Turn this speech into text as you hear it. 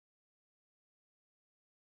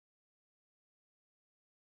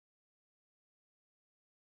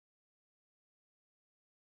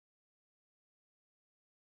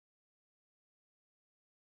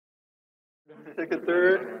Second,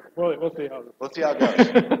 third. We'll see how. Let's see how it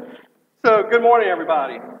goes. So, good morning,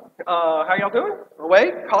 everybody. How y'all doing?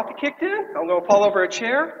 Awake? Coffee kicked in? I'm going to fall over a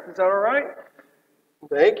chair. Is that all right?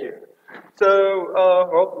 Thank you. So,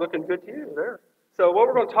 well, looking good to you there. So, what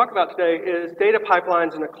we're going to talk about today is data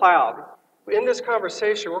pipelines in the cloud. In this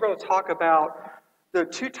conversation, we're going to talk about the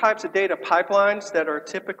two types of data pipelines that are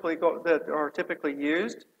typically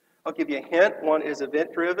used. I'll give you a hint. One is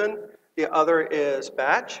event-driven. The other is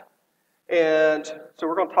batch. And so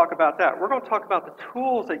we're going to talk about that. We're going to talk about the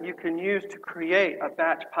tools that you can use to create a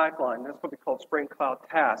batch pipeline. That's what we call Spring Cloud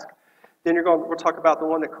Task. Then we'll talk about the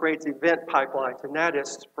one that creates event pipelines, and that is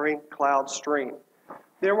Spring Cloud Stream.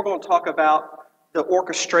 Then we're going to talk about the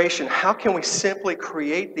orchestration. How can we simply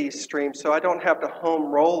create these streams so I don't have to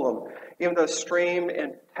home roll them? Even though Stream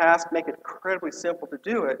and Task make it incredibly simple to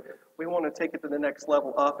do it, we want to take it to the next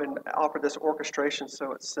level up and offer this orchestration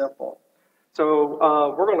so it's simple. So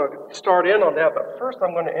we're going to start in on that, but first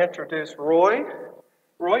I'm going to introduce Roy.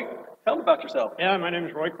 Roy, tell me about yourself. Yeah, my name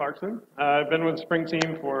is Roy CLARKSON. I've been with the Spring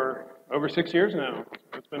team for over 6 years now.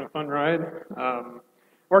 It's been a fun ride.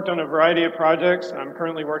 Worked on a variety of projects. I'm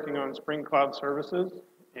currently working on Spring Cloud Services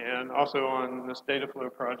and also on this data flow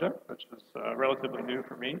project, which is relatively new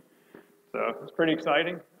for me. So it's pretty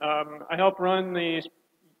exciting. I help run the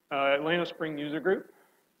Atlanta Spring User Group.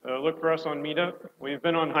 Look for us on Meetup. We've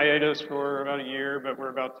been on hiatus for about a year, but we're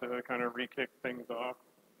about to kind of re-kick things off.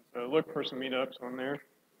 So look for some meetups on there.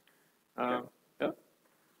 Yeah.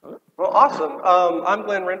 Well, awesome. I'm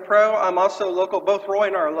Glenn RENFRO. I'm also local. Both Roy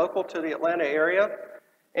and I are local to the Atlanta area.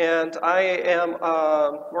 And I am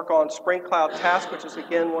work on Spring Cloud Task, which is,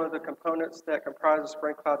 again, one of the components that comprises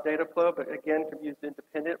Spring Cloud Data Flow, but, again, can be used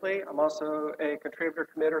independently. I'm also a contributor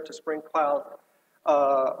committer to Spring Cloud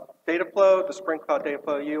Data Flow, the Spring Cloud Data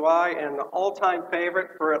Flow UI, and the all-time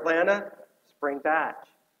favorite for Atlanta, Spring Batch.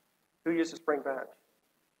 Who uses Spring Batch?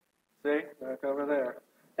 See? Back over there.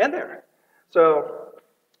 And there. So,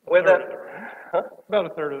 with that... Huh? About a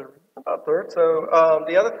third of the room. About a third. So,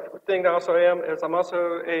 the other thing that I also am is I'm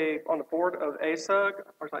also on the board of ASUG,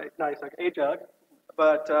 or not ASUG, AJUG,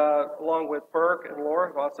 but along with Burke and Laura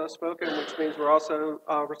have also spoken, which means we're also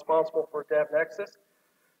responsible for DevNexus.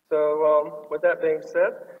 So with that being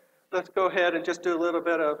said, let's go ahead and just do a little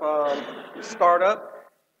bit of startup.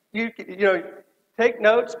 You know, take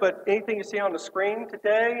notes, but anything you see on the screen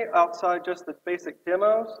today, outside just the basic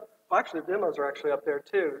demos, well, actually the demos are actually up there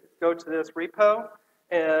too. Go to this repo,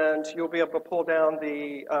 and you'll be able to pull down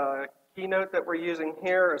the keynote that we're using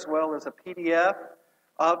here, as well as a PDF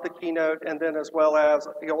of the keynote, and then as well as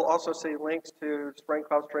you'll also see links to Spring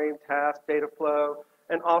Cloud Stream, Task, Data Flow,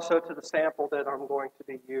 and also to the sample that I'm going to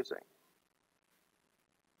be using.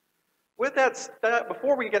 With that,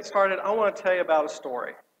 before we get started, I want to tell you about a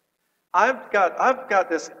story. I've got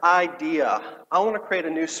this idea. I want to create a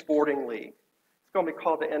new sporting league. It's going to be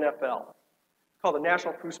called the NFL. It's called the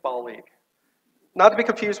National Football League. Not to be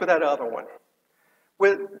confused with that other one.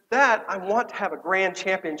 With that, I want to have a grand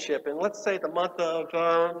championship in, let's say, the month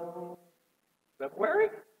of February.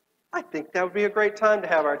 I think that would be a great time to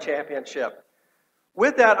have our championship.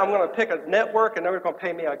 With that, I'm going to pick a network, and they're going to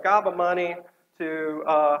pay me a gob of money to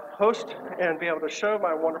host and be able to show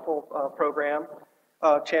my wonderful program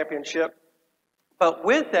championship. But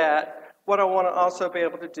with that, what I want to also be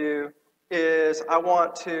able to do is I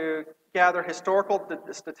want to gather historical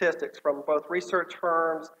statistics from both research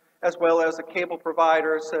firms as well as the cable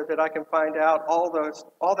providers so that I can find out all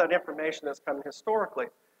that information that's coming historically.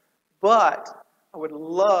 But I would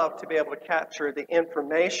love to be able to capture the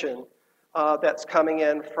information that's coming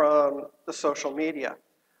in from the social media.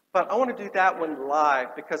 But I want to do that one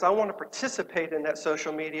live because I want to participate in that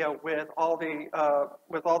social media with all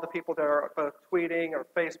the people that are both tweeting or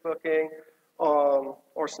Facebooking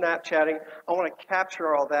or Snapchatting. I want to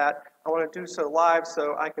capture all that. I want to do so live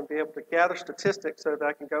so I can be able to gather statistics so that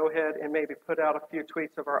I can go ahead and maybe put out a few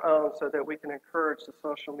tweets of our own so that we can encourage the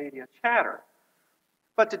social media chatter.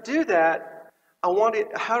 But to do that, I want it,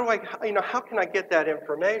 how can I get that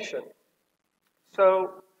information?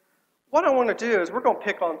 So what I want to do is we're going to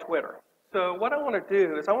pick on Twitter. So what I want to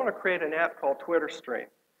do is I want to create an app called Twitter Stream.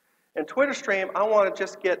 In Twitter Stream, I want to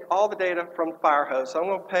just get all the data from Firehose. So I'm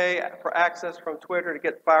going to pay for access from Twitter to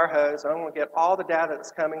get Firehose. I'm going to get all the data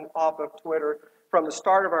that's coming off of Twitter from the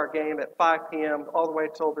start of our game at 5 p.m. all the way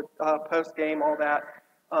till the post-game, all that,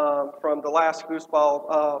 from the last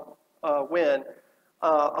foosball win.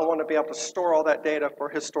 I want to be able to store all that data for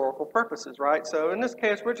historical purposes, right? So in this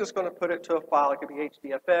case, we're just going to put it to a file. It could be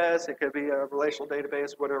HDFS, it could be a relational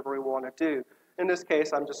database, whatever we want to do. In this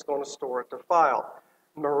case, I'm just going to store it to file.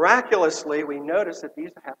 Miraculously, we notice that these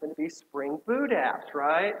happen to be Spring Boot apps,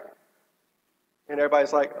 right? And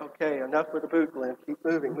everybody's like, okay, enough with the boot, Glenn. Keep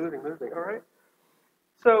moving, moving, moving, all right?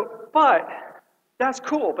 So, but that's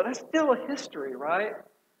cool, but that's still a history, right?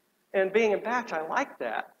 And being in batch, I like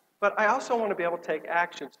that. But I also want to be able to take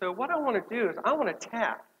action. So what I want to do is I want to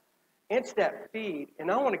tap into that feed,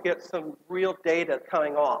 and I want to get some real data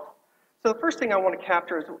coming off. So the first thing I want to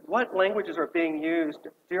capture is what languages are being used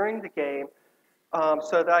during the game,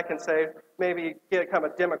 so that I can say, maybe get kind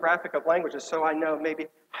of a demographic of languages so I know maybe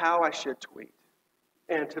how I should tweet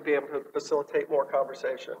and to be able to facilitate more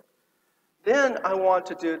conversation. Then I want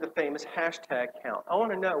to do the famous hashtag count. I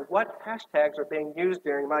want to know what hashtags are being used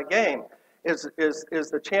during my game. Is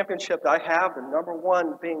the championship that I have the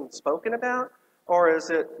 #1 being spoken about, or is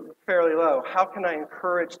it fairly low? How can I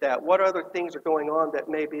encourage that? What other things are going on that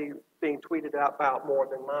may be being tweeted out about more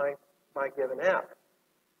than my given app?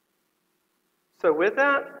 So with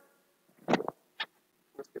that,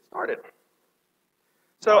 let's get started.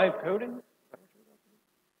 So, Live coding?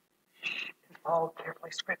 it's all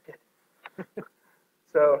carefully scripted.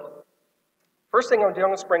 So, first thing I'm going to do, I'm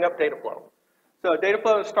going to bring up data flow. So data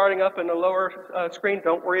flow is starting up in the lower screen.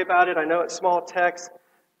 Don't worry about it. I know it's small text.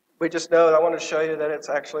 We just know that I want to show you that it's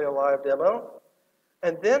actually a live demo.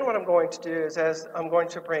 And then what I'm going to do is, as I'm going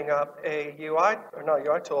to bring up a UI, or not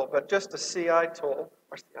UI tool, but just a CI tool,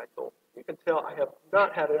 or CI tool. You can tell I have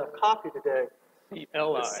not had enough coffee today.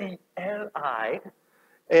 CLI. CLI.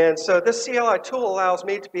 And so this CLI tool allows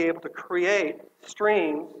me to be able to create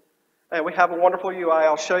streams. And we have a wonderful UI.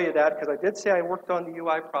 I'll show you that because I did say I worked on the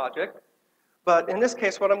UI project. But in this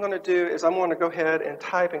case, what I'm going to do is I'm going to go ahead and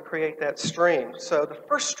type and create that stream. So the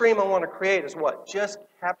first stream I want to create is what? Just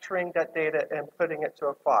capturing that data and putting it to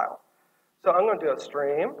a file. So I'm going to do a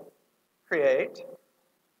stream, create,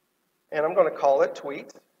 and I'm going to call it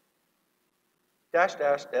tweets,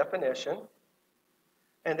 -- definition,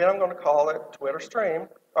 and then I'm going to call it Twitter stream,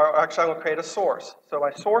 or actually I'm going to create a source. So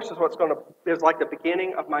my source is is like the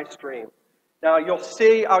beginning of my stream. Now you'll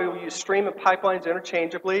see I will use stream and pipelines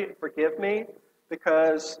interchangeably. Forgive me,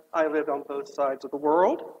 because I live on both sides of the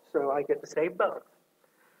world, so I get to say both.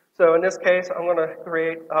 So in this case, I'm going to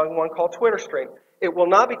create one called Twitter stream. It will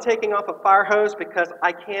not be taking off a fire hose because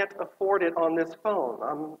I can't afford it on this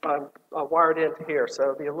phone. I'm wired into here, so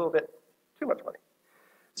it'll be a little bit too much money.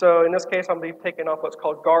 So in this case, I'm going to be taking off what's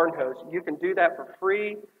called garden hose. You can do that for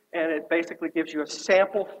free, and it basically gives you a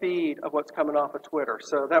sample feed of what's coming off of Twitter.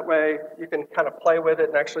 So that way, you can kind of play with it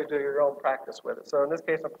and actually do your own practice with it. So in this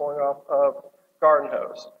case, I'm pulling off of garden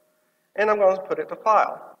hose. And I'm going to put it to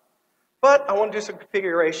file. But I want to do some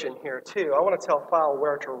configuration here, too. I want to tell file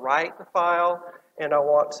where to write the file, and I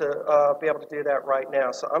want to be able to do that right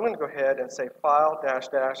now. So I'm going to go ahead and say file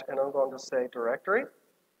 -- and I'm going to say directory.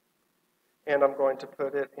 And I'm going to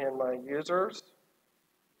put it in my users,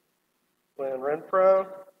 Glenn RENFRO.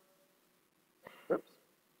 Oops.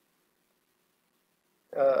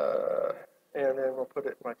 And then we'll put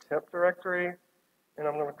it in my temp directory, and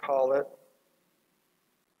I'm going to call it,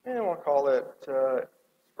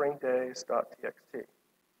 springdays.txt.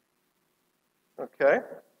 Okay.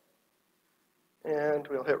 And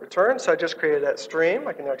we'll hit return. So I just created that stream.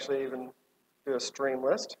 I can actually even do a stream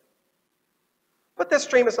list. But this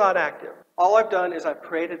stream is not active. All I've done is I've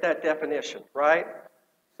created that definition, right?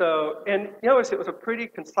 So, and notice it was a pretty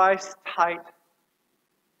concise, tight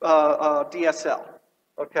DSL.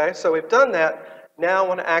 Okay, so we've done that. Now I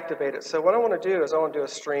want to activate it. So what I want to do is I want to do a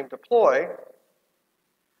stream deploy.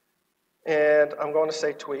 And I'm going to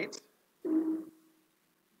say tweets.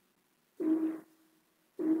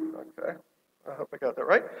 Okay, I hope I got that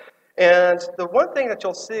right. And the one thing that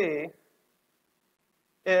you'll see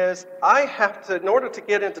is I have to, in order to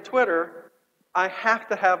get into Twitter, I have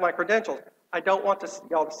to have my credentials. I don't want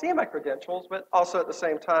y'all to see my credentials, but also at the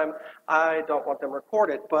same time, I don't want them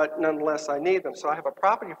recorded, but nonetheless, I need them. So I have a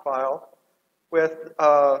property file with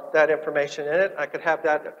that information in it. I could have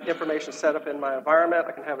that information set up in my environment.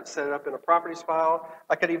 I can have it set up in a properties file.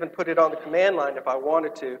 I could even put it on the command line if I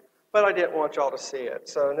wanted to, but I didn't want y'all to see it.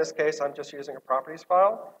 So in this case, I'm just using a properties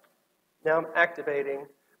file. Now I'm activating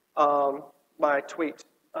my tweet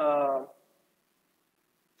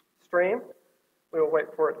stream. We'll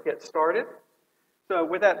wait for it to get started. So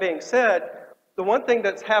with that being said, the one thing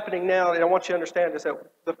that's happening now, and I want you to understand, is that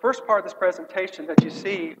the first part of this presentation that you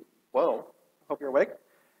see, whoa, hope you're awake,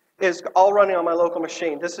 is all running on my local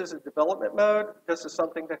machine. This is a development mode. This is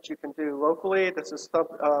something that you can do locally. This is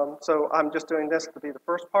so I'm just doing this to be the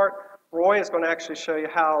first part. Roy is going to actually show you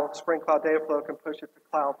how Spring Cloud Dataflow can push it to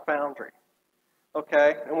Cloud Foundry.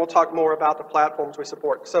 Okay, and we'll talk more about the platforms we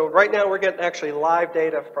support. So right now we're getting actually live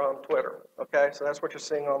data from Twitter. Okay, so that's what you're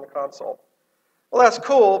seeing on the console. Well, that's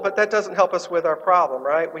cool, but that doesn't help us with our problem,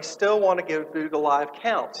 right? We still want to give Google Live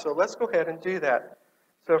count. So let's go ahead and do that.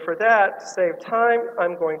 So for that, to save time,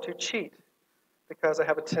 I'm going to cheat. Because I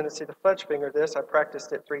have a tendency to fudge finger this, I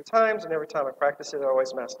practiced it 3 times, and every time I practiced it, I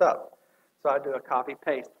always messed up. So I do a copy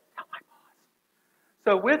paste.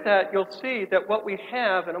 So with that, you'll see that what we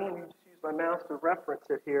have, and I'm going to use my mouse to reference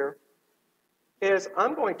it here, is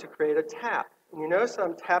I'm going to create a tap. And you notice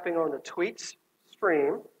I'm tapping on the tweets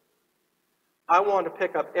stream. I want to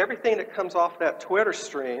pick up everything that comes off that Twitter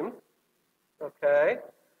stream, okay?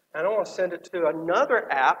 And I want to send it to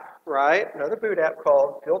another app, right? Another boot app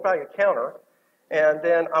called Field Value Counter. And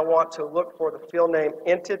then I want to look for the field name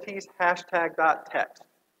entities hashtag.text,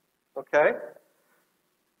 okay?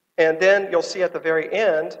 And then you'll see at the very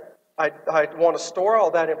end, I want to store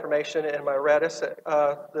all that information in my Redis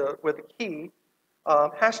with the key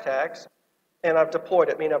hashtags, and I've deployed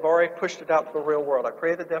it. I mean, I've already pushed it out to the real world. I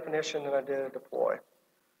created the definition, and I did a deploy.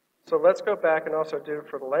 So let's go back and also do it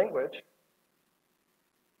for the language.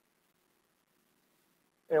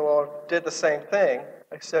 And we did the same thing,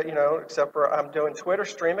 except, except for I'm doing Twitter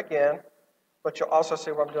stream again, but you'll also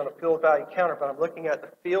see where I'm doing a field value counter, but I'm looking at the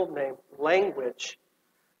field name language,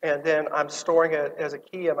 and then I'm storing it as a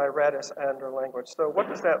key in my Redis under language. So what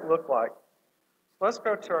does that look like? Let's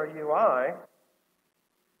go to our UI,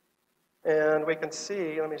 and we can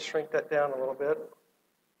see, let me shrink that down a little bit.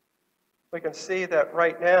 We can see that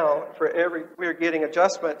right now, we're getting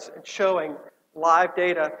adjustments and showing live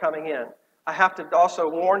data coming in. I have to also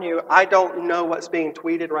warn you, I don't know what's being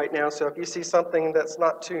tweeted right now, so if you see something that's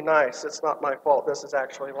not too nice, it's not my fault. This is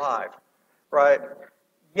actually live, right?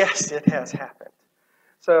 Yes, it has happened.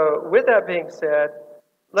 So with that being said,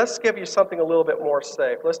 let's give you something a little bit more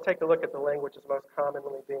safe. Let's take a look at the languages most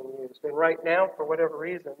commonly being used. And right now, for whatever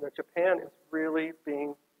reason, Japan is really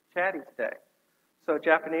being chatty today. So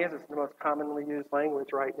Japanese is the most commonly used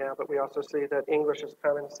language right now, but we also see that English is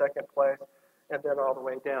coming in second place, and then all the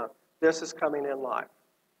way down. This is coming in live,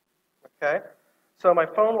 okay? So my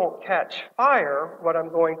phone won't catch fire. What I'm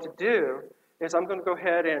going to do is I'm going to go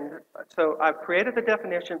ahead and, so I've created the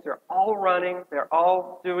definitions. They're all running. They're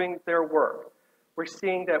all doing their work. We're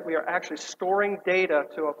seeing that we are actually storing data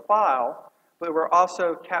to a file, but we're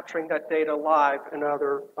also capturing that data live in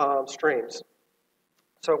other streams.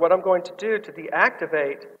 So what I'm going to do to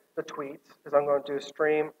deactivate the tweets is I'm going to do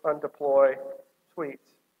stream undeploy tweets.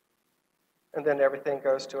 And then everything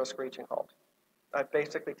goes to a screeching halt. I've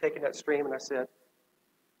basically taken that stream and I said,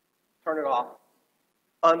 turn it off,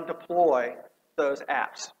 undeploy those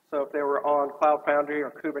apps. So if they were on Cloud Foundry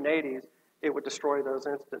or Kubernetes, it would destroy those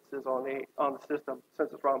instances on the system.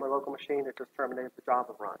 Since it's run on my local machine, it just terminates the job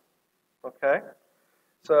of run. Okay?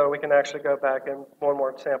 So we can actually go back and one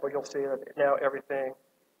more example, you'll see that now everything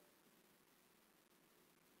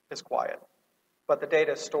is quiet. But the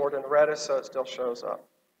data is stored in Redis, so it still shows up.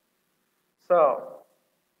 So,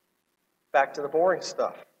 back to the boring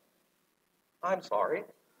stuff. I'm sorry.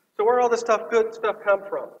 So where all this good stuff come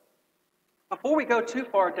from? Before we go too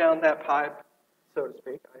far down that pipe, so to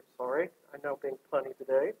speak, I'm sorry. I know being punny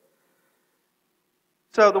today.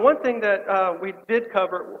 So the one thing that we did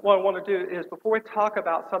cover, what I want to do is before we talk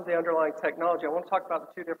about some of the underlying technology, I want to talk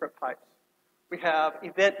about the 2 different pipes. We have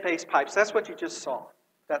event-based pipes. That's what you just saw.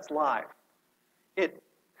 That's live. It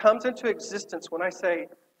comes into existence when I say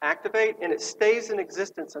activate, and it stays in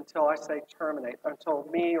existence until I say terminate, until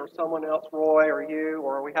me or someone else, Roy or you,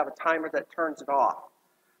 or we have a timer that turns it off.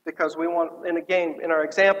 Because we want, and again, in our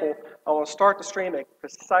example, I want to start the stream at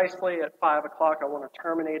precisely at 5 o'clock. I want to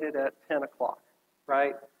terminate it at 10 o'clock,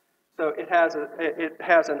 right? So it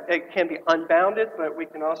can be unbounded, but we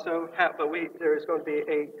can also have, there is going to be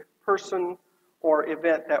a person or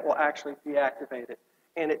event that will actually deactivate it.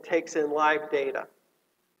 And it takes in live data.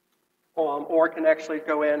 Or it can actually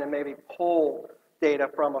go in and maybe pull data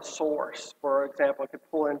from a source. For example, it could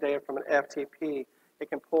pull in data from an FTP. It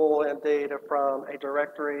can pull in data from a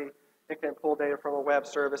directory. It can pull data from a web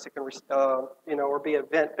service. It can, or be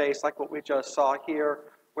event-based like what we just saw here,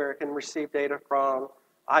 where it can receive data from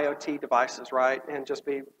IoT devices, right? And just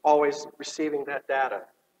be always receiving that data.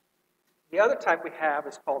 The other type we have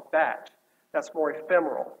is called batch. That's more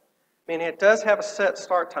ephemeral. Meaning it does have a set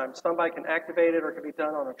start time. Somebody can activate it or it can be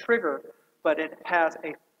done on a trigger, but it has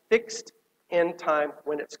a fixed end time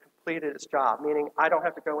when it's completed its job, meaning I don't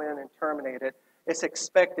have to go in and terminate it. It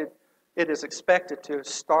is expected to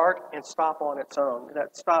start and stop on its own. And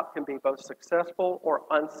that stop can be both successful or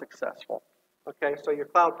unsuccessful. Okay, so your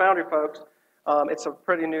Cloud Foundry folks, it's a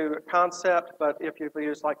pretty new concept, but if you've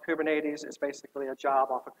used like Kubernetes, it's basically a job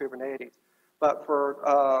off of Kubernetes. But for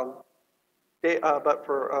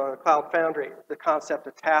Cloud Foundry, the concept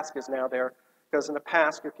of task is now there. because in the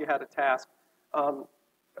past, if you had a task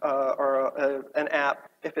or an app,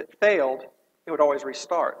 if it failed, it would always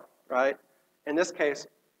restart, right? In this case,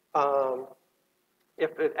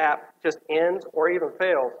 if an app just ends or even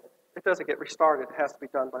fails, it doesn't get restarted. It has to be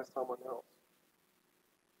done by someone else.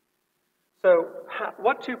 So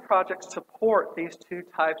what two projects support these two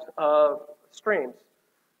types of streams?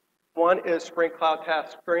 One is Spring Cloud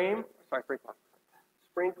Stream,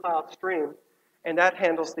 and that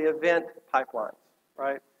handles the event pipelines,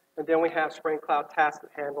 right? And then we have Spring Cloud Task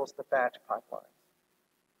that handles the batch pipelines.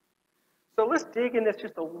 So let's dig in this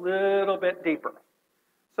just a little bit deeper.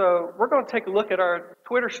 So we're going to take a look at our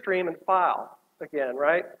Twitter stream and file again,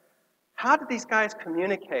 right? How do these guys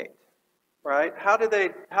communicate, right? How do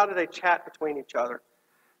they chat between each other?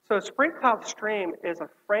 So Spring Cloud Stream is a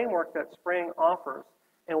framework that Spring offers,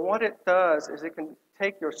 and what it does is it can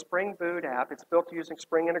take your Spring Boot app. It's built using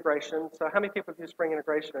Spring integration. So how many people have used Spring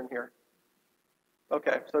integration in here?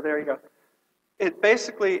 Okay, so there you go. It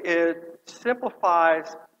basically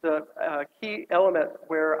simplifies the key element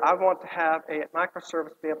where I want to have a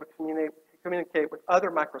microservice be able to communicate with other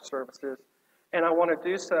microservices, and I want to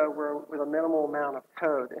do so with a minimal amount of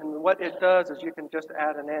code. And what it does is you can just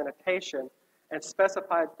add an annotation and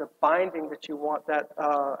specify the binding that you want that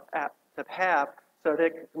app to have so they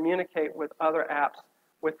can communicate with other apps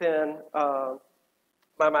within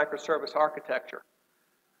my microservice architecture.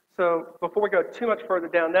 So before we go too much further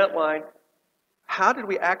down that line, how did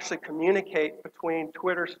we actually communicate between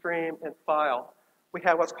Twitter stream and file? We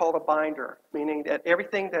have what's called a binder, meaning that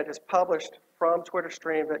everything that is published from Twitter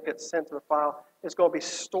stream that gets sent to the file is going to be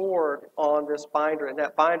stored on this binder, and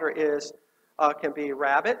that binder can be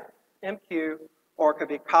Rabbit, MQ, or it could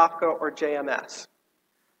be Kafka or JMS.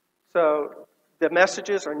 So the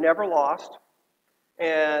messages are never lost,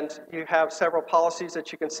 and you have several policies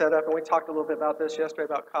that you can set up, and we talked a little bit about this yesterday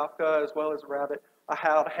about Kafka as well as Rabbit,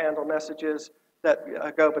 how to handle messages that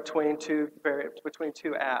go between two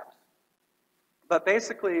apps. But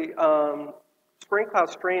basically, Spring Cloud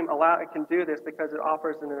Stream can do this because it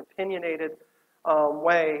offers an opinionated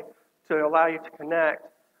way to allow you to connect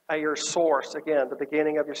your source, again, the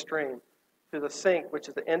beginning of your stream, to the sink, which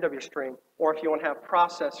is the end of your stream, or if you want to have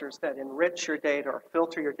processors that enrich your data or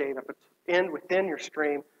filter your data within your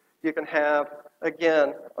stream, you can have,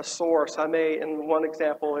 again, a source. In one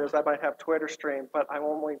example is I might have Twitter stream, but I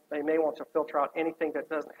may want to filter out anything that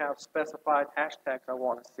doesn't have specified hashtags I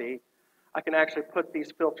want to see. I can actually put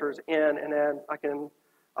these filters in, and then I can,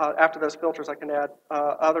 after those filters, I can add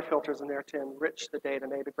other filters in there to enrich the data,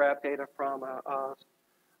 maybe grab data from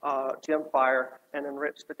Gemfire and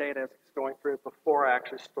enrich the data as it's going through before I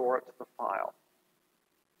actually store it to the file.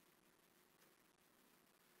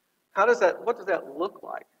 What does that look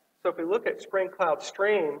like? So if we look at Spring Cloud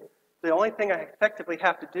Stream, the only thing I effectively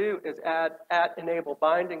have to do is add enable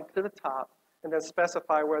binding to the top and then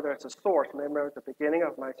specify whether it's a source, remember at the beginning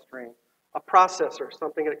of my stream, a processor,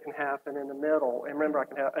 something that can happen in the middle, and remember I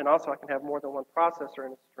can have more than one processor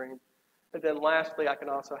in a stream, and then lastly I can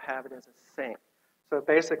also have it as a sink. So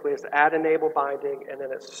basically it's add enable binding and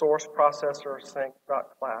then it's source processor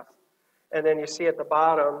sync.class. And then you see at the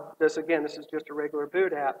bottom, this is just a regular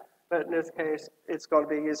boot app, but in this case, it's going to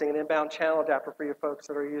be using an inbound channel adapter for you folks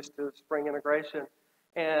that are used to Spring integration.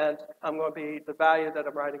 And the value that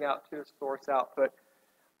I'm writing out to is source output.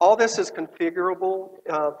 All this is configurable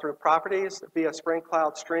through properties via Spring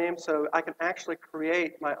Cloud Stream, so I can actually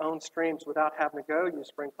create my own streams without having to go use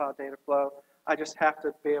Spring Cloud Dataflow. I just have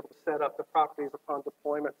to be able to set up the properties upon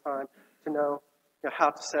deployment time to know how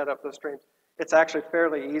to set up those streams. It's actually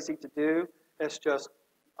fairly easy to do. It's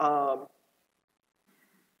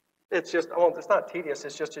not tedious.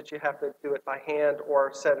 It's just that you have to do it by hand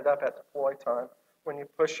or set it up at deploy time when you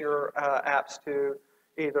push your apps to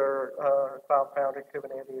either Cloud Foundry,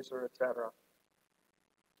 Kubernetes, or et cetera.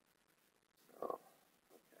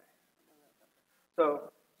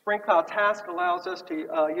 So Spring Cloud Task allows us to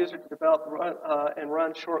user to develop and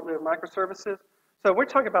run short-lived microservices. So we're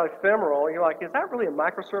talking about ephemeral. You're like, is that really a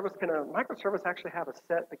microservice? Can a microservice actually have a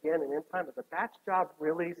set begin and end time? Is a batch job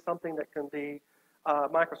really something that can be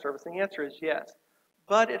microservice? And the answer is yes.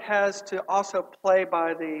 But it has to also play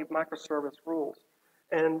by the microservice rules.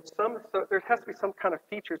 And so there has to be some kind of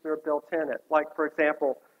features that are built in it. Like, for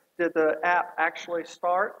example, did the app actually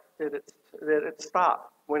start? Did it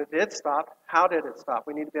stop? When it did stop, how did it stop?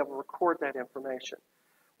 We need to be able to record that information.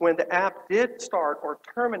 When the app did start or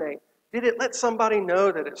terminate, did it let somebody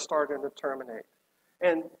know that it started to terminate?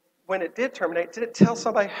 And when it did terminate, did it tell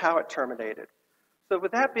somebody how it terminated? So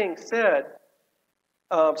with that being said,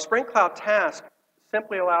 Spring Cloud Task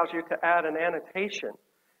simply allows you to add an annotation.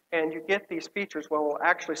 and you get these features where we'll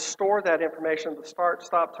actually store that information, the start,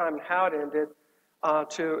 stop time, and how it ended,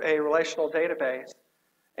 to a relational database.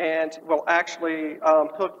 And we'll actually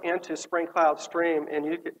hook into Spring Cloud Stream, and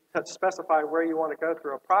you can specify where you want to go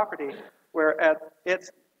through a property, where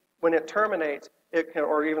when it terminates, it can,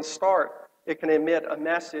 or even start, it can emit a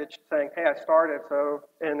message saying, hey, I started,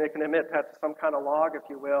 and it can emit that to some kind of log, if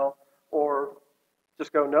you will, or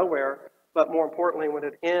just go nowhere. But more importantly, when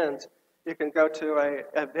it ends, you can go to an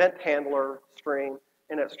event handler stream,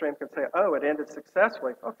 and that stream can say, oh, it ended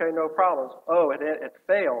successfully. Okay, no problems. Oh, it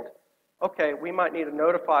failed. Okay, we might need to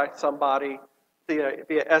notify somebody via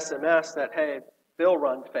SMS that, hey, bill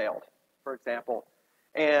run failed, for example.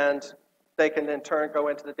 And they can then go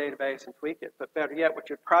into the database and tweak it. But better yet, what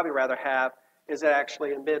you'd probably rather have is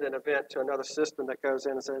actually emit an event to another system that goes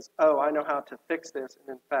in and says, oh, I know how to fix this,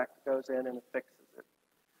 and in fact, it goes in and it fixes it.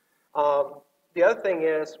 The other thing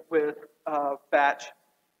is with batch,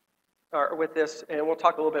 or with this, and we'll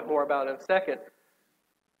talk a little bit more about it in a second,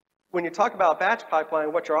 when you talk about batch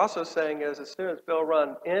pipeline, what you're also saying is as soon as bill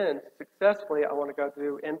run ends successfully, I want to go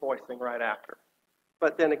do invoicing right after.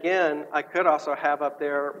 But then again, I could also have up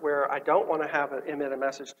there where I don't want to emit a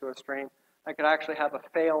message to a stream. I could actually have a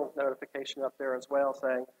fail notification up there as well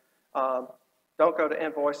saying, don't go to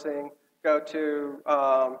invoicing, go to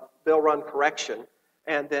bill run correction,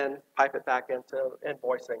 and then pipe it back into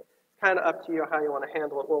invoicing. It's kind of up to you how you want to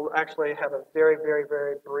handle it. We'll actually have a very, very,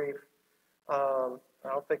 very brief, I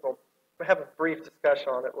don't think we'll have a brief discussion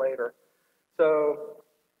on it later. So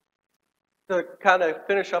to kind of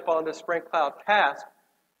finish up on the Spring Cloud task,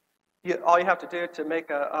 all you have to do to make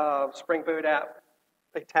a Spring Boot app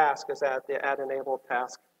a task is add the add enabled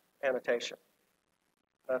task annotation.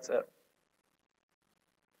 That's it.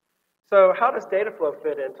 So how does Dataflow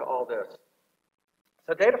fit into all this?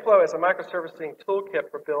 So Dataflow is a microservicing toolkit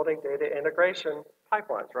for building data integration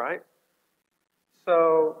pipelines, right?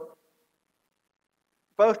 So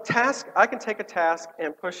both tasks, I can take a task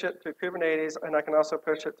and push it to Kubernetes, and I can also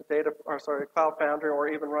push it to Cloud Foundry, or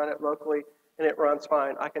even run it locally, and it runs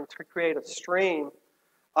fine. I can create a stream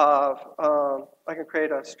of, or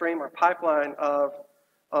pipeline of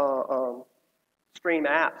stream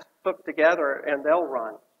apps hooked together, and they'll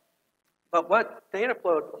run. But what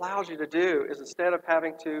Dataflow allows you to do is instead of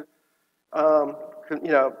having to,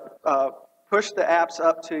 push the apps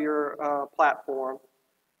up to your platform,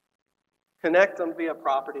 connect them via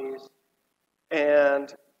properties,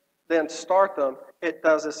 and then start them, it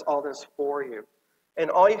does all this for you. And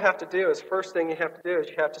all you have to do is, first thing you have to do is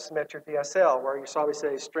you have to submit your DSL, where you saw me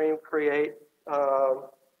say stream create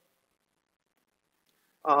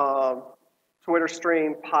Twitter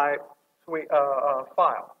stream pipe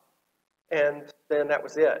file. And then that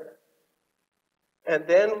was it. And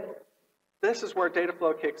then this is where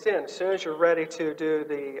Dataflow kicks in. As soon as you're ready to do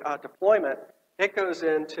the deployment, it goes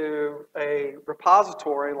into a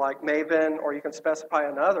repository like Maven, or you can specify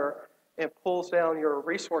another, and pulls down your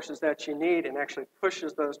resources that you need and actually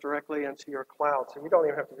pushes those directly into your cloud. So you don't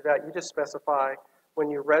even have to do that. You just specify when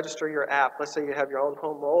you register your app. Let's say you have your own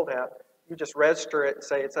home rolled app. You just register it and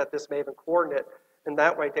say it's at this Maven coordinate. And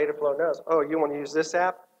that way Dataflow knows, oh, you want to use this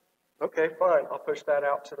app? Okay, fine. I'll push that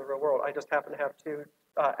out to the real world. I just happen to have two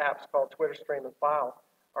apps called Twitter Stream and File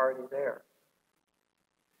already there.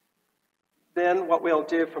 Then what we'll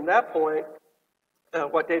do from that point,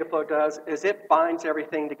 what Dataflow does is it binds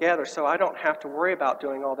everything together, so I don't have to worry about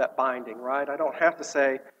doing all that binding, right? I don't have to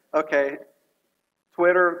say, okay,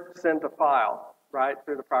 Twitter send a file, right,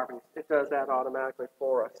 through the properties. It does that automatically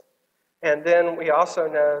for us. And then we also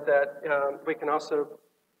know that we can also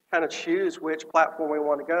kind of choose which platform we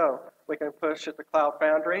want to go. We can push it to Cloud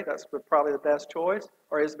Foundry. That's probably the best choice,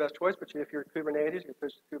 or is the best choice, but if you're Kubernetes, you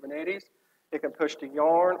push to Kubernetes. It can push to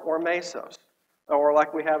Yarn or Mesos. Or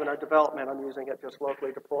like we have in our development, I'm using it just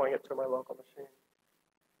locally, deploying it to my local machine.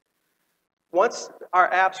 Once our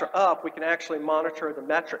apps are up, we can actually monitor the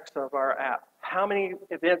metrics of our app. How many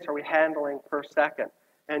events are we handling per second?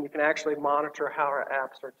 And you can actually monitor how our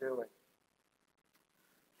apps are doing.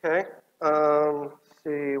 Okay, let's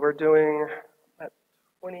see, we're doing at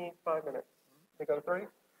 25 minutes. We go to 30?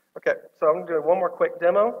 Okay, so I'm going to do one more quick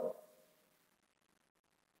demo.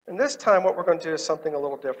 And this time what we're going to do is something a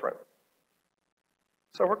little different.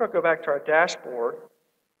 So we're going to go back to our dashboard.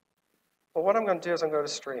 Well, what I'm going to do is I'm going to go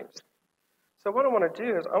to streams. So what I want to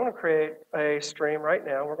do is I want to create a stream right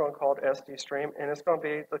now. We're going to call it SD stream, and it's going to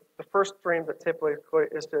be the first stream that typically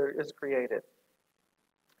is created.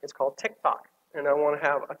 It's called TikTok, and I want to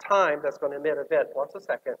have a time that's going to emit an event once a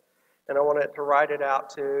second, and I want it to write it out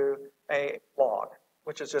to a log,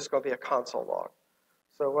 which is just going to be a console log.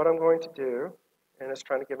 So what I'm going to do, and it's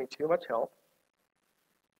trying to give me too much help,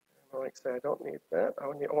 Like I say, I don't need that. I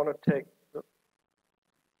want to take, oops,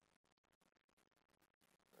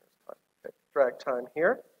 drag time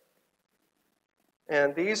here.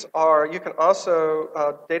 And these are, you can also,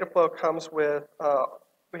 Dataflow comes with,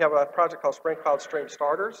 we have a project called Spring Cloud Stream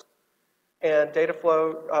Starters. And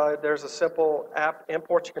Dataflow, there's a simple app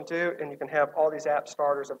import you can do, and you can have all these app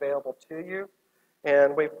starters available to you.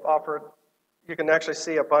 And we've offered, you can actually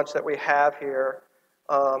see a bunch that we have here.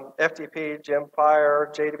 FTP,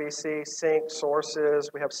 Gemfire, JDBC, Sync, Sources.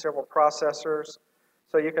 We have several processors.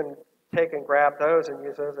 So you can take and grab those and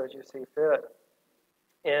use those as you see fit.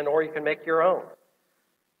 And, or you can make your own.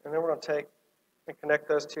 And then we're going to take and connect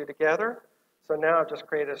those two together. So now I've just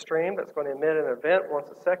created a stream that's going to emit an event once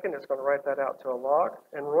a second. It's going to write that out to a log.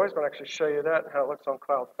 And Roy's going to actually show you that and how it looks on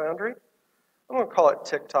Cloud Foundry. I'm going to call it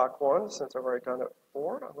TikTok1 since I've already done it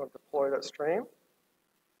before. I'm going to deploy that stream.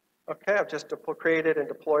 Okay, I've just created and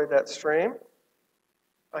deployed that stream.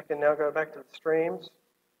 I can now go back to the streams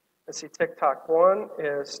and see TikTok1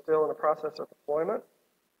 is still in the process of deployment.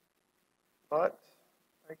 But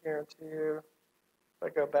I guarantee you, if I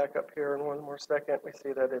go back up here in one more second, we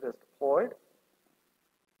see that it is deployed.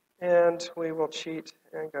 And we will cheat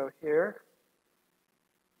and go here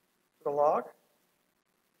to the log.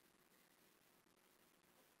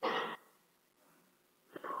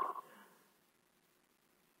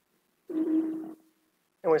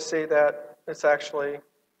 And we see that it's actually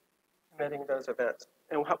emitting those events.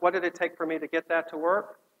 And what did it take for me to get that to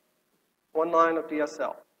work? One line of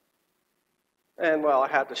DSL. And well, I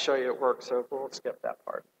had to show you it works, so we'll skip that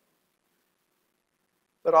part.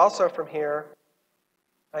 But also from here,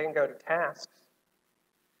 I can go to tasks,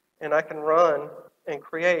 and I can run and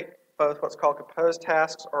create both what's called composed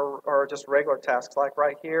tasks or just regular tasks. Like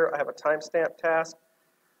right here, I have a timestamp task.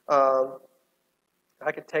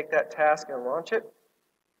 I can take that task and launch it.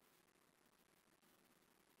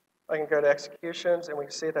 I can go to executions, and we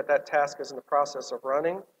can see that that task is in the process of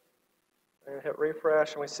running. And hit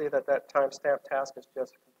refresh, and we see that that timestamp task is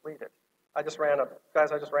just completed. I just ran a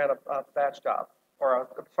batch job, or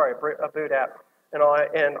a boot app, and all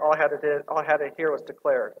I had to here was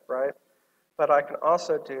declared, right? But I can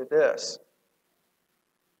also do this.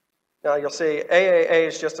 Now you'll see AAA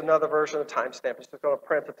is just another version of timestamp. It's just going to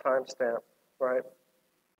print the timestamp, right?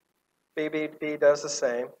 BBB does the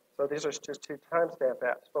same. So these are just two timestamp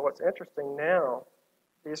apps. But what's interesting now,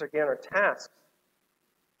 these again are tasks.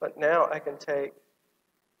 But now I can take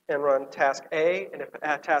and run task A, and if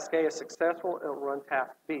task A is successful, it'll run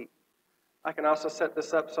task B. I can also set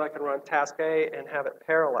this up so I can run task A and have it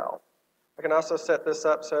parallel. I can also set this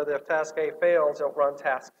up so that if task A fails, it'll run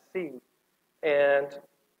task C. And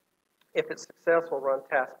if it's successful, run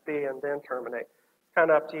task B and then terminate. It's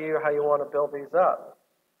kind of up to you how you want to build these up.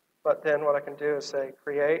 But then what I can do is say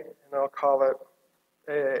create, and I'll call it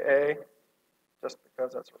AAA, just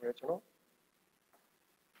because that's original.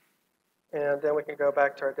 And then we can go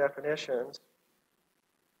back to our definitions.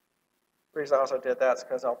 The reason I also did that is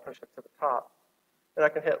because I'll push it to the top. And I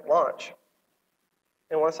can hit launch.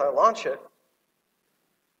 And once I launch it,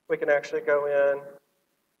 we can actually go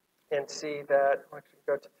in and see that, actually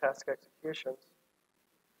go to task executions.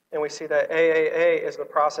 And we see that AAA is the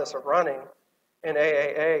process of running. And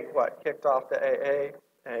AAA, kicked off the AA,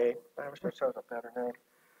 I wish I showed a better name,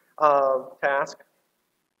 task.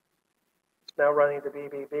 It's now running the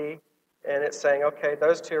BBB, and it's saying, okay,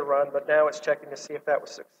 those two are run, but now it's checking to see if that was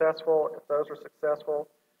successful. If those were successful,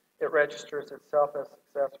 it registers itself as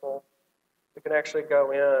successful. We can actually go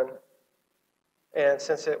in, and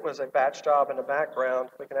since it was a batch job in the background,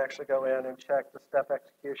 we can actually go in and check the step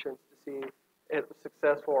executions to see if it was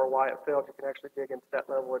successful or why it failed. You can actually dig into that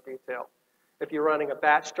level of detail. If you're running a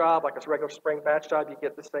batch job, like a regular Spring batch job, you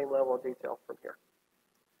get the same level of detail from here.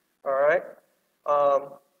 All right.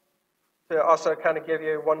 To also kind of give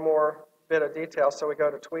you one more bit of detail, so we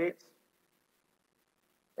go to tweets,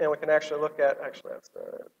 and we can actually look at, actually that's the,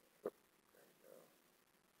 there we go.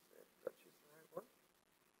 Let's choose the right one.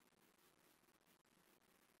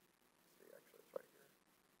 Let's see, actually it's right here.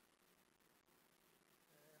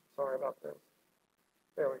 Sorry about this.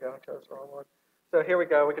 There we go, I chose the wrong one. So here we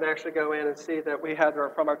go. We can actually go in and see that we had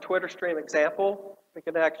from our Twitter stream example. We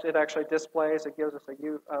can actually it actually displays. It gives us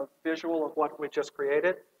a visual of what we just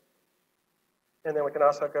created, and then we can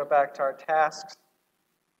also go back to our tasks.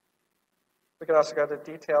 We can also go to the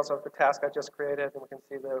details of the task I just created, and we can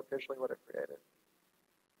see visually what it created.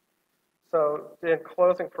 So in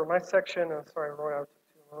closing for my section, sorry, Roy, I took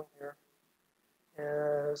too long here.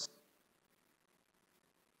 Is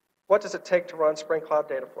what does it take to run Spring Cloud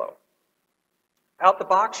Dataflow? Out the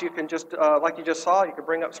box, you can just, like you just saw, you can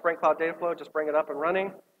bring up Spring Cloud Dataflow, just bring it up and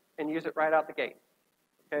running, and use it right out the gate.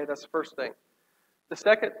 Okay, that's the first thing. The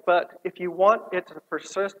second, but if you want it to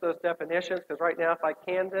persist those definitions, because right now if I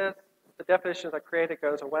can this, the definitions I created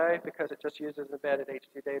goes away because it just uses an embedded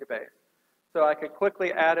H2 database. So I could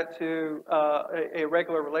quickly add it to a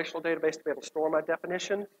regular relational database to be able to store my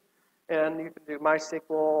definitions. And you can do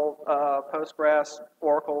MySQL, Postgres,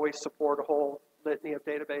 Oracle. We support a whole litany of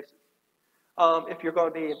databases. If you're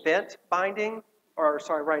going to be event binding, or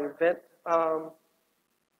sorry, writing event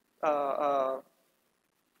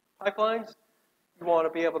pipelines, you want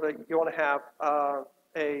to be able to, you want to have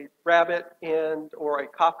a Rabbit or a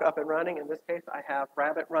Kafka up and running. In this case, I have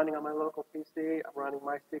Rabbit running on my local PC. I'm running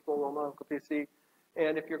MySQL on my local PC.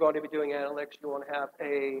 And if you're going to be doing analytics, you want to have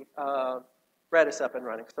a Redis up and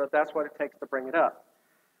running. So that's what it takes to bring it up.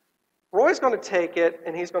 Roy's going to take it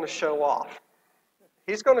and he's going to show off.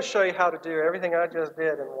 He's going to show you how to do everything I just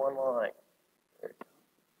did in one line.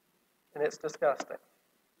 And it's disgusting.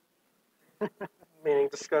 Meaning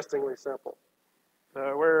disgustingly simple.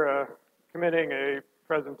 We're committing a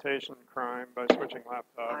presentation crime by switching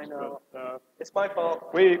laptops. I know. But, it's my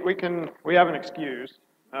fault. We have an excuse.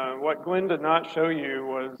 What Glenn did not show you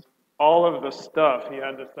was all of the stuff he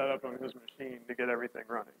had to set up on his machine to get everything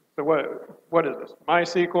running. So what is this?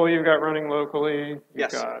 MySQL you've got running locally. You've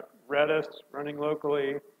got Redis running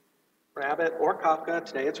locally. Rabbit or Kafka.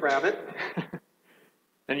 Today it's Rabbit.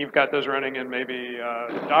 And you've got those running in maybe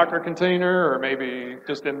a Docker container or maybe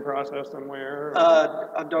just in process somewhere?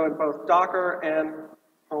 I'm doing both Docker and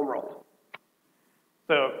home roll.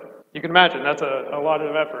 So you can imagine that's a lot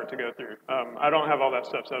of effort to go through. I don't have all that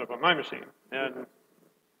stuff set up on my machine. And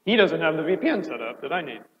he doesn't have the VPN set up that I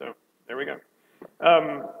need. So there we go.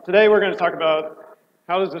 Today we're going to talk about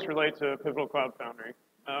how does this relate to Pivotal Cloud Foundry.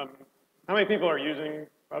 How many people are using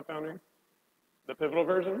Cloud Foundry? The Pivotal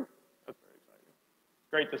version? That's very exciting.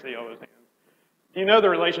 Great to see all those hands. Do you know the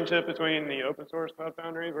relationship between the open source Cloud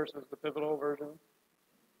Foundry versus the Pivotal version?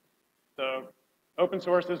 So open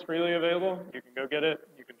source is freely available. You can go get it.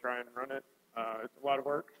 You can try and run it. It's a lot of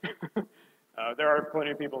work. There are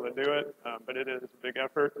plenty of people that do it, but it is a big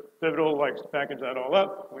effort. Pivotal likes to package that all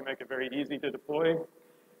up. We make it very easy to deploy.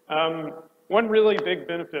 One really big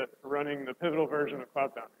benefit for running the Pivotal version of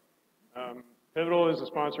Cloud Foundry. Pivotal is a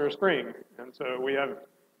sponsor of Spring, and so we have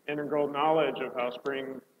integral knowledge of how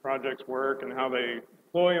Spring projects work and how they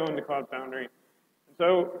deploy onto Cloud Foundry. And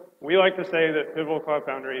so we like to say that Pivotal Cloud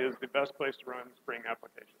Foundry is the best place to run Spring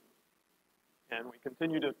applications. And we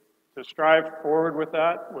continue to strive forward with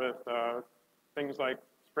that with things like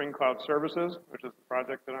Spring Cloud Services, which is the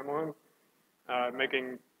project that I'm on,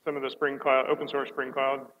 making some of the Spring Cloud, open source Spring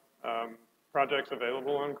Cloud projects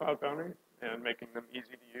available on Cloud Foundry and making them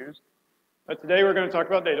easy to use. But today we're going to talk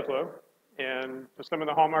about data flow and just some of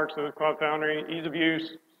the hallmarks of Cloud Foundry: ease of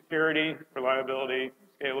use, security, reliability,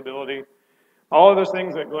 scalability. All of those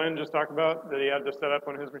things that Glenn just talked about that he had to set up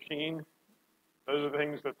on his machine, those are the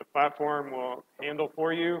things that the platform will handle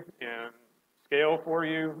for you and scale for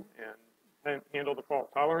you and handle the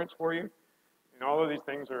fault tolerance for you. And all of these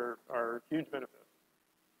things are huge benefits.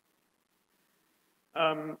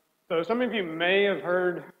 So some of you may have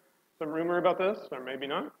heard some rumor about this, or maybe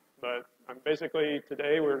not, but basically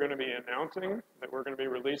today we're going to be announcing that we're going to be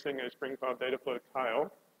releasing a Spring Cloud Dataflow tile.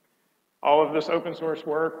 All of this open source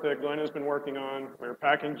work that Glenn has been working on, we're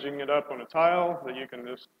packaging it up on a tile that you can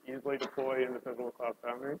just easily deploy into Pivotal Cloud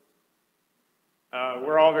Foundry.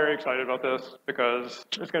 We're all very excited about this because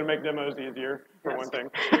it's going to make demos easier, for one thing.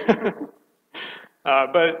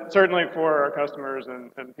 But certainly for our customers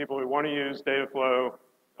and people who want to use Dataflow,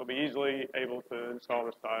 they'll be easily able to install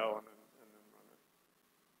this tile and then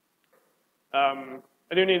run it.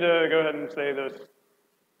 I do need to go ahead and say this.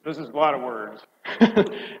 This is a lot of words.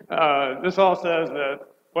 This all says that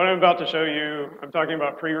what I'm about to show you, I'm talking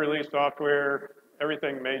about pre-release software.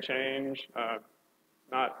 Everything may change.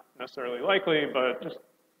 Not necessarily likely, but just,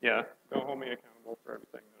 yeah, don't hold me accountable for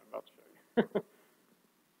everything that I'm about to show you.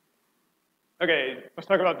 Okay, let's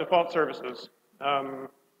talk about default services.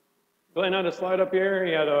 Glenn had a slide up here.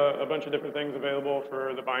 He had a bunch of different things available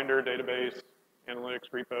for the binder, database, analytics,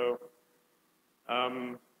 repo.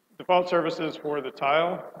 Default services for the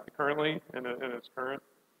tile currently in its current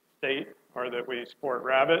state are that we support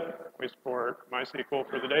Rabbit, we support MySQL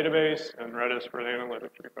for the database, and Redis for the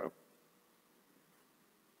analytics repo.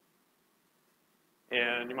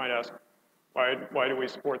 And you might ask, why do we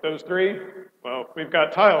support those three? Well, we've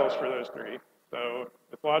got tiles for those three. So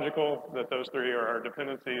it's logical that those three are our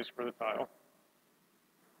dependencies for the tile.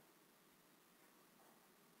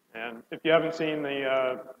 And if you haven't seen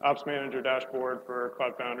the Ops Manager dashboard for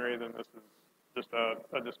Cloud Foundry, then this is just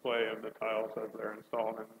a display of the tiles as they're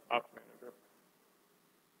installed in Ops Manager.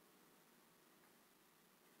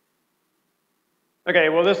 Okay,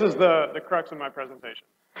 well, this is the crux of my presentation.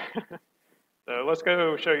 So let's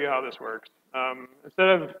go show you how this works. Instead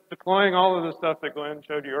of deploying all of the stuff that Glenn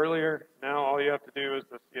showed you earlier, now all you have to do is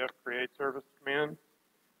the CF create service command.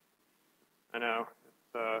 I know,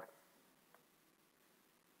 it's,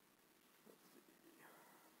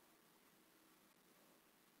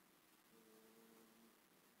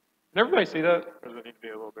 can everybody see that, or does it need to be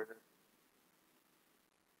a little bigger?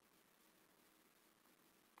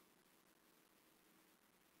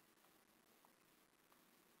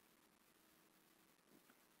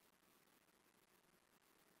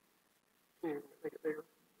 Make it bigger.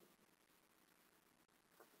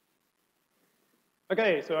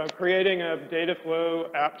 Okay, so I'm creating a data flow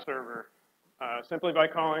app server simply by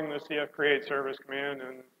calling the CF create service command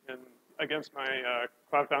and against my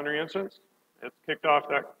Cloud Foundry instance. It's kicked off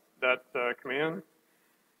that command.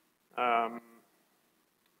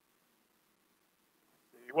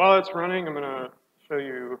 While it's running, I'm going to show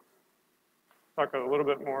you, talk a little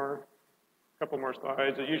bit more, a couple more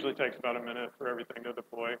slides. It usually takes about a minute for everything to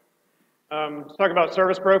deploy. Let's talk about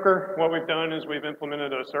service broker. What we've done is we've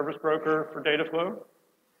implemented a service broker for data flow.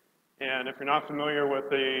 And if you're not familiar with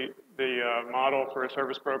the model for a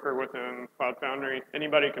service broker within Cloud Foundry,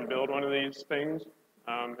 anybody can build one of these things.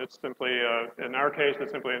 It's simply, in our case,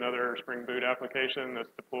 it's simply another Spring Boot application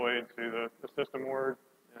that's deployed to the system org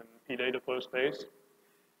and pdata flow space.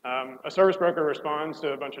 A service broker responds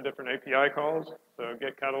to a bunch of different API calls. So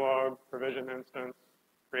get catalog, provision instance,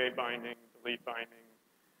 create binding, delete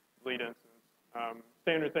instance.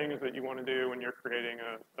 Standard things that you want to do when you're creating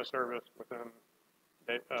a service within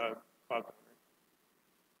Cloud Foundry.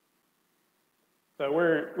 So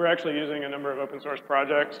we're actually using a number of open source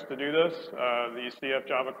projects to do this. The CF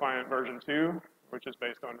Java Client version 2, which is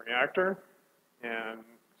based on Reactor. And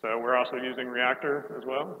so we're also using Reactor as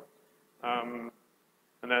well. And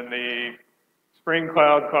then the Spring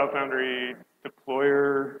Cloud Foundry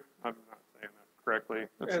deployer, I'm not saying that correctly.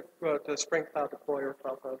 The Spring Cloud deployer,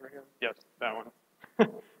 Cloud Foundry. Yes, that one.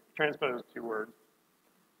 Transposed 2 words.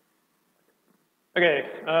 Okay,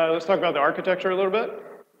 let's talk about the architecture a little bit.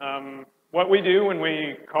 What we do when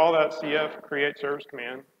we call that CF create service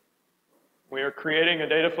command, we are creating a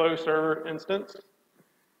data flow server instance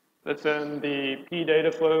that's in the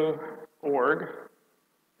pdataflow org.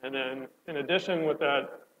 And then in addition with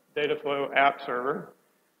that data flow app server,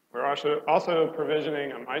 we're also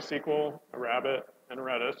provisioning a MySQL, a Rabbit, and a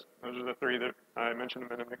Redis. Those are the 3 that I mentioned a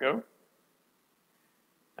minute ago.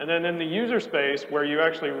 And then in the user space where you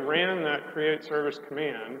actually ran that create service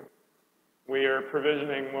command, we are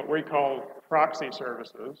provisioning what we call proxy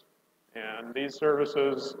services. And these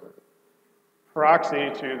services proxy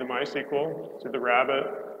to the MySQL, to the Rabbit,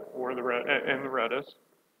 or the Redis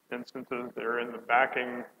instances that are in the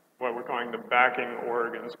backing, what we're calling the backing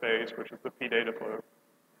organ space, which is the pdataflow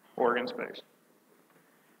organ space.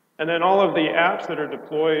 And then all of the apps that are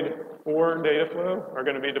deployed for Dataflow are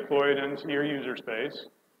going to be deployed into your user space.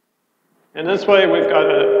 And this way we've got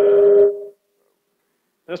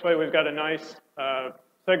a nice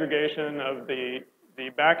segregation of the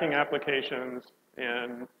backing applications,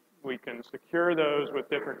 and we can secure those with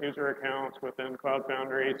different user accounts within Cloud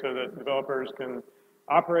Foundry so that developers can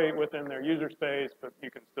operate within their user space, but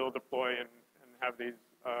you can still deploy and have these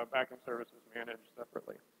backing services managed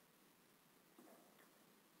separately.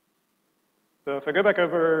 So if I go back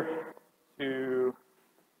over to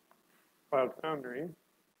Cloud Foundry,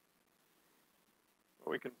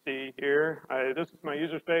 what we can see here, this is my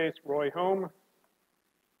user space, Roy Home.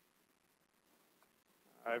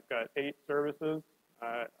 I've got 8 services.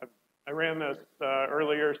 I ran this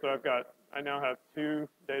earlier, so I now have 2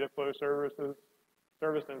 Dataflow service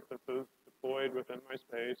instances deployed within my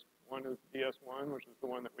space. One is DS1, which is the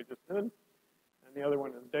one that we just did, and the other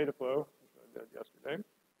one is Dataflow, which I did yesterday.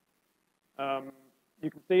 You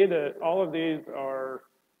can see that all of these are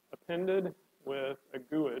appended with a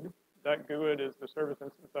GUID. That GUID is the service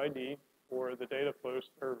instance ID for the Dataflow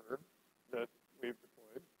server that we've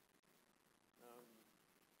deployed.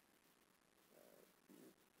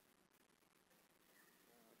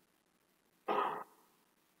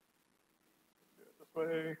 Do it this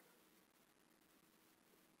way.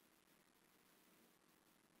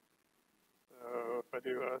 So if I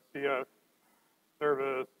do a CF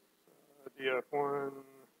service, DF1,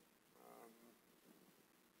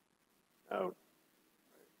 oh.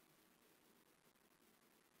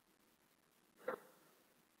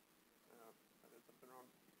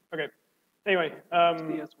 Okay. Anyway.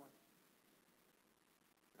 DS1.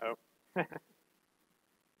 Oh. I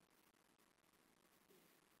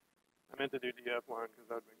meant to do DF1 because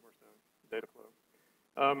that would make more sense. Data flow.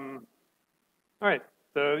 All right.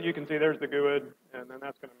 So you can see there's the GUID, and then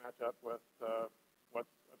that's going to match up with what's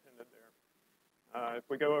appended there. If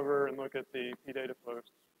we go over and look at the pDataFlow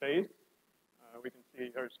space, we can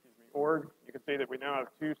see, or excuse me, org, you can see that we now have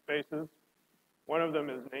two spaces. One of them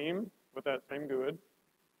is named with that same GUID.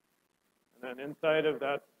 And then inside of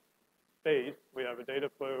that space, we have a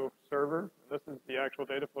Dataflow server. And this is the actual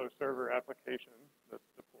Dataflow server application that's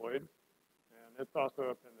deployed. And it's also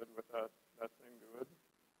appended with that same GUID.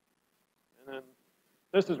 And then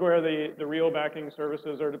this is where the real backing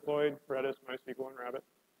services are deployed, Redis, MySQL, and Rabbit.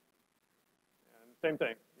 And same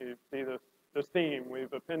thing, you see this theme.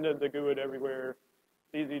 We've appended the GUID everywhere.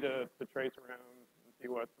 It's easy to trace around and see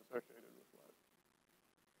what's associated with what.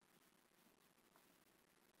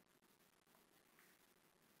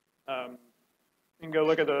 You can go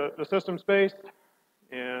look at the system space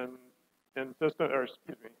and system, or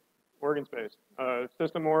excuse me, organ space.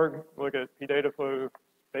 System org, look at pDataflow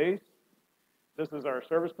space. This is our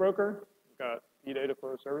service broker. We've got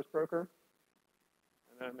pDataflow service broker.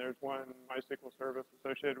 And then there's one MySQL service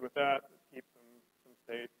associated with that keeps some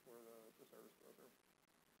state for the service broker.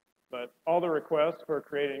 But all the requests for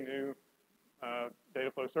creating new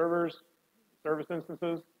Dataflow servers, service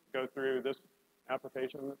instances, go through this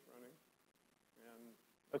application that's running. And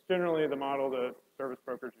that's generally the model that service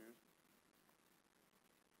brokers use.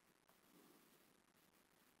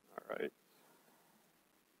 All right.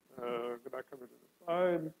 Go back over to the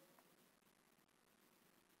slide.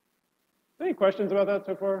 Any questions about that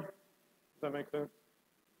so far? Does that make sense?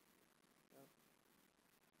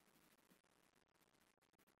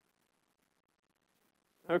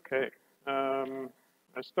 Okay.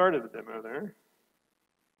 I started the demo there.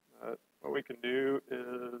 What we can do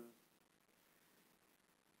is,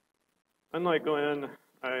 unlike Glenn,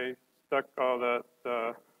 I stuck all that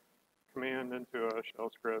command into a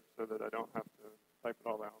shell script so that I don't have to type it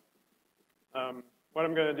all out. What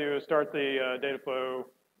I'm going to do is start the Dataflow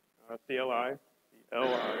CLI, the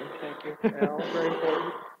LI. Thank you. L, very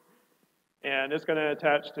important. And it's going to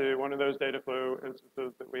attach to one of those Dataflow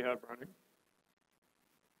instances that we have running.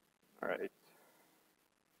 All right.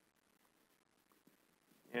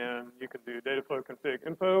 And you can do Dataflow config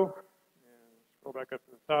info, and scroll back up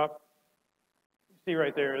to the top. You see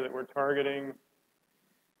right there that we're targeting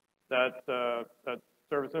that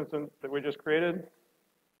service instance that we just created.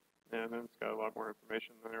 And then it's got a lot more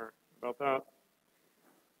information there about that.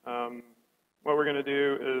 What we're going to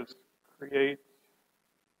do is create,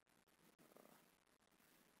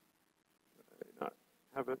 not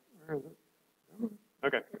have it, where is it?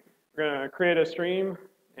 Okay, we're going to create a stream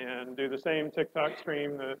and do the same TikTok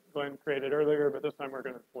stream that Glenn created earlier, but this time we're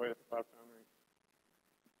going to deploy it to Cloud Foundry.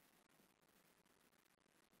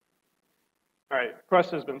 All right,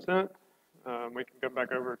 request has been sent. We can go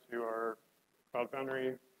back over to our Cloud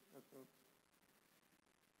Foundry instance.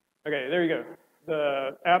 Okay, there you go.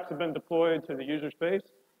 The apps have been deployed to the user space,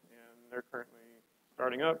 and they're currently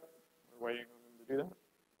starting up. We're waiting on them to do that.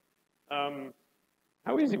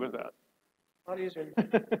 How easy was that? A lot easier.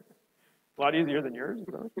 A lot easier than yours?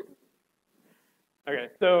 Okay,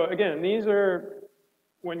 so again, these are,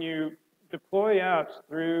 when you deploy apps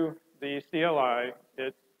through the CLI,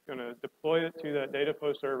 it's going to deploy it to that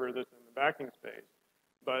Dataflow server that's in the backing space,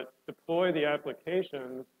 but deploy the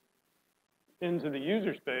applications into the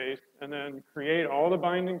user space and then create all the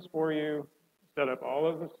bindings for you, set up all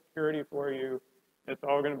of the security for you. It's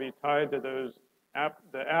all going to be tied to those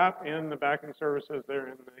the app and the backing services that are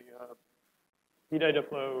in the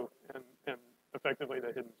pDataflow and effectively the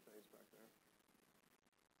hidden space back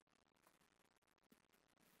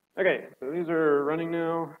there. Okay, so these are running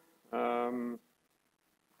now.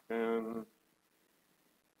 And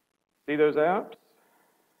see those apps.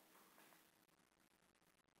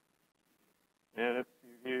 And if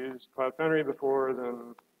you've used Cloud Foundry before,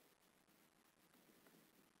 then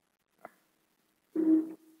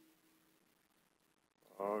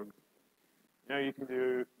logs. Now you can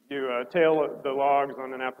do tail the logs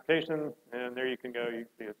on an application, and there you can go. You can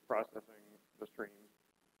see it's processing the streams.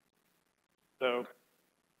 So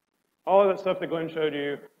all of that stuff that Glenn showed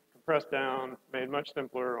you, compressed down, made much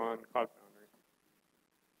simpler on Cloud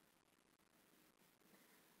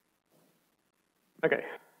Foundry. Okay.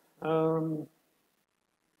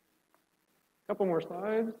 Couple more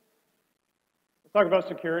slides. Let's talk about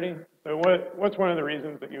security. So what's one of the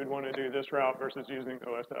reasons that you would want to do this route versus using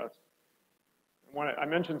OSS? I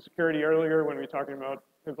mentioned security earlier when we were talking about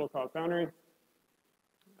Pivotal Cloud Foundry.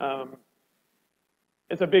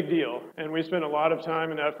 It's a big deal, and we spent a lot of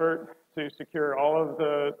time and effort to secure all of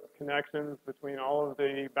the connections between all of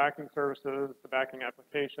the backing services, the backing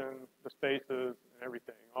application, the spaces, and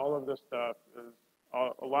everything. All of this stuff is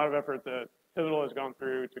a lot of effort that Pivotal has gone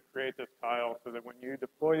through to create this tile so that when you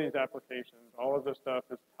deploy these applications, all of this stuff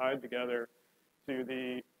is tied together to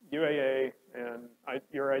the UAA and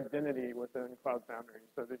your identity within Cloud Foundry,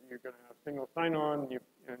 so that you're going to have single sign-on,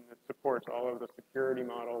 and it supports all of the security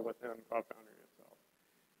model within Cloud Foundry itself.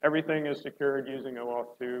 Everything is secured using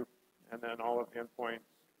OAuth 2, and then all of the endpoints,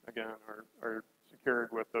 again, are secured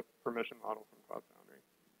with the permission model from Cloud Foundry.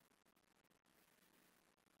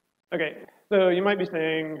 Okay, so you might be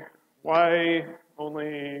saying, why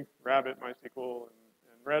only Rabbit, MySQL,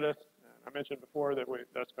 and Redis? I mentioned before that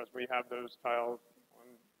that's because we have those tiles on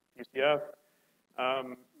UCF.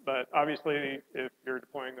 But obviously, if you're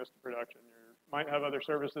deploying this to production, you might have other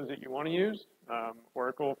services that you want to use.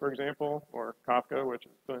 Oracle, for example, or Kafka, which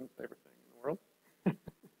is Glenn's favorite thing in the world.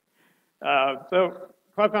 So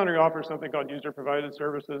Cloud Foundry offers something called user-provided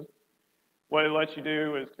services. What it lets you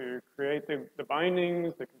do is to create the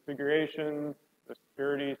bindings, the configuration, the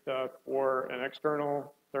security stuff for an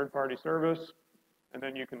external third-party service, and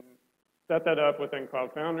then you can set that up within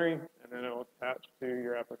Cloud Foundry, and then it'll attach to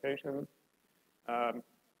your application.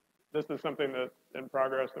 This is something that's in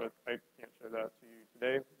progress, so I can't show that to you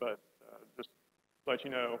today, but just to let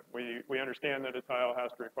you know, we understand that a tile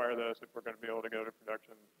has to require this if we're going to be able to go to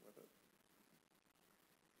production with it.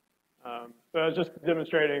 So I was just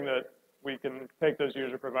demonstrating that we can take those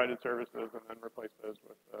user-provided services and then replace those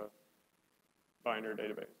with binder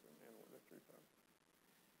database and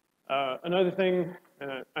analytics. Another thing,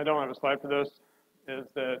 and I don't have a slide for this, is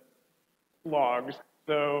that logs.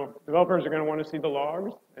 So developers are going to want to see the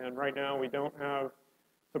logs, and right now we don't have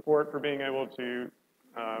support for being able to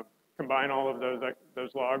combine all of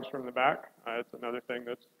those logs from the back. It's another thing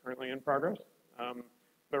that's currently in progress.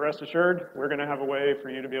 But rest assured, we're going to have a way for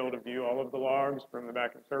you to be able to view all of the logs from the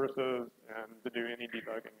backend services and to do any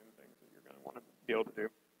debugging and things that you're going to want to be able to do.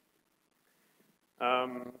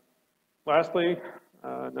 Lastly,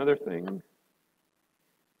 another thing.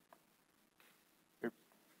 Oops.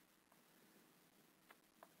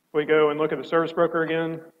 We go and look at the service broker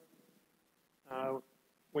again.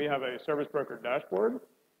 We have a service broker dashboard.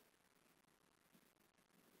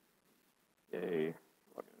 Yay.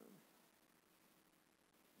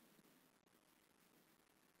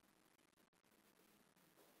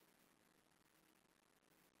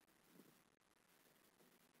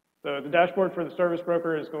 So the dashboard for the service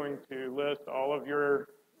broker is going to list all of your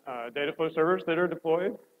data flow servers that are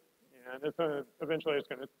deployed, and eventually it's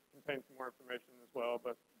going to contain some more information as well,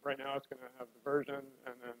 but right now it's going to have the version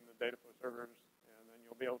and then the data flow servers, and then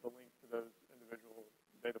you'll be able to link to those individual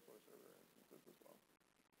data flow server instances as well.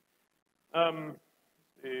 Let's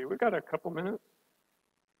see, we've got a couple minutes.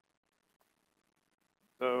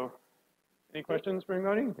 So any questions for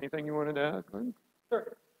anybody? Anything you wanted to add, Glenn?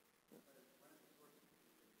 Sure.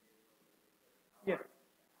 Yeah.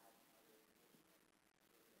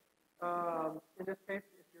 In this case,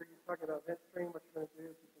 if you're talking about event stream, what you're going to do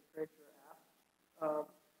is you can create your app.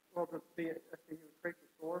 Well, let's see, you would create your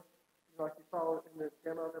store. Like you saw in the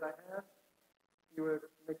demo that I had, you would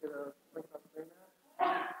make it a link upstream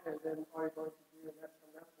app, and then all you're going to do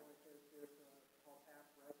from that point is called app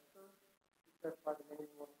register. You specify the name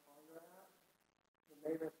you want to call your app, the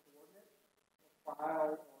native coordinate, or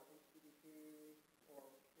file, or HTTP, or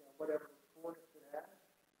whatever coordinates it has,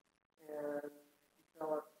 and you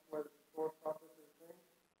tell it where the source processor is thing.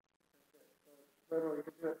 That's it. So literally,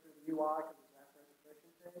 you can do it through the UI because it's an app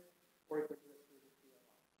registration page, or you can do it through the CLI.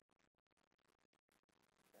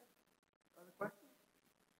 Okay. Other questions?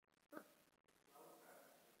 Sure.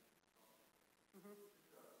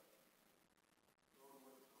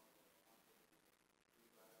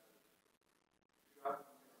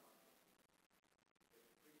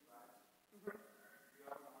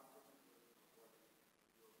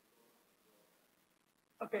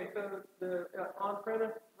 Okay, so the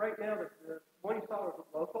on-premise, right now, the one you saw was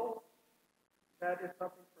local. That is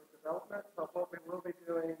something for development, but what we will be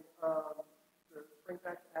doing, the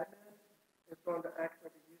Springtax admin is going to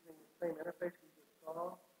actually be using the same interface we just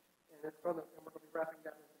saw, and we're going to be wrapping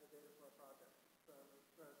that into the data flow project.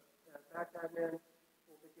 So the tax admin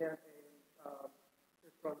will begin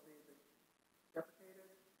it's going to be deprecated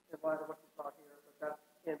in light of what you saw here, but that's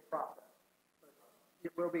in process. But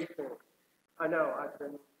it will be soon. I know, I've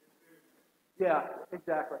been, yeah,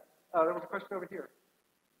 exactly. There was a question over here.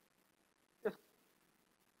 Yes.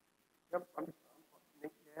 Yep, I'm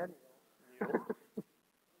Nick Daniel.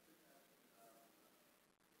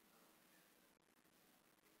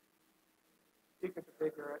 You can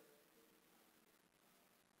configure it.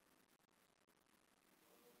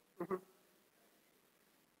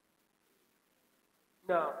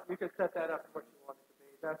 No, you can set that up to what you want it to be.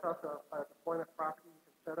 That's also a deployment property. You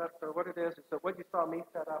can set up. So what it is so what you saw me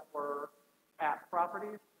set up were app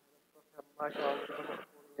properties.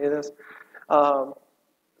 It is.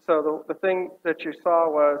 So the thing that you saw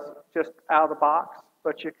was just out of the box,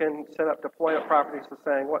 but you can set up deployment properties to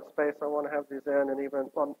saying what space I want to have these in, and even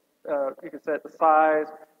you can set the size,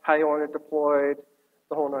 how you want it deployed,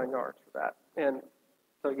 the whole 9 yards for that. And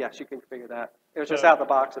so yes, you can configure that. It was just out of the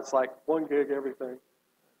box. It's like 1 gig everything.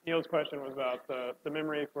 Neil's question was about the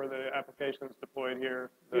memory for the applications deployed here.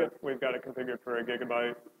 That we've got it configured for a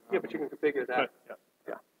gigabyte. Yeah, but you can configure that. But,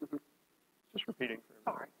 Yeah. Mm-hmm. Just repeating.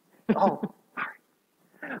 Sorry. Oh,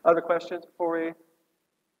 sorry. Other questions before we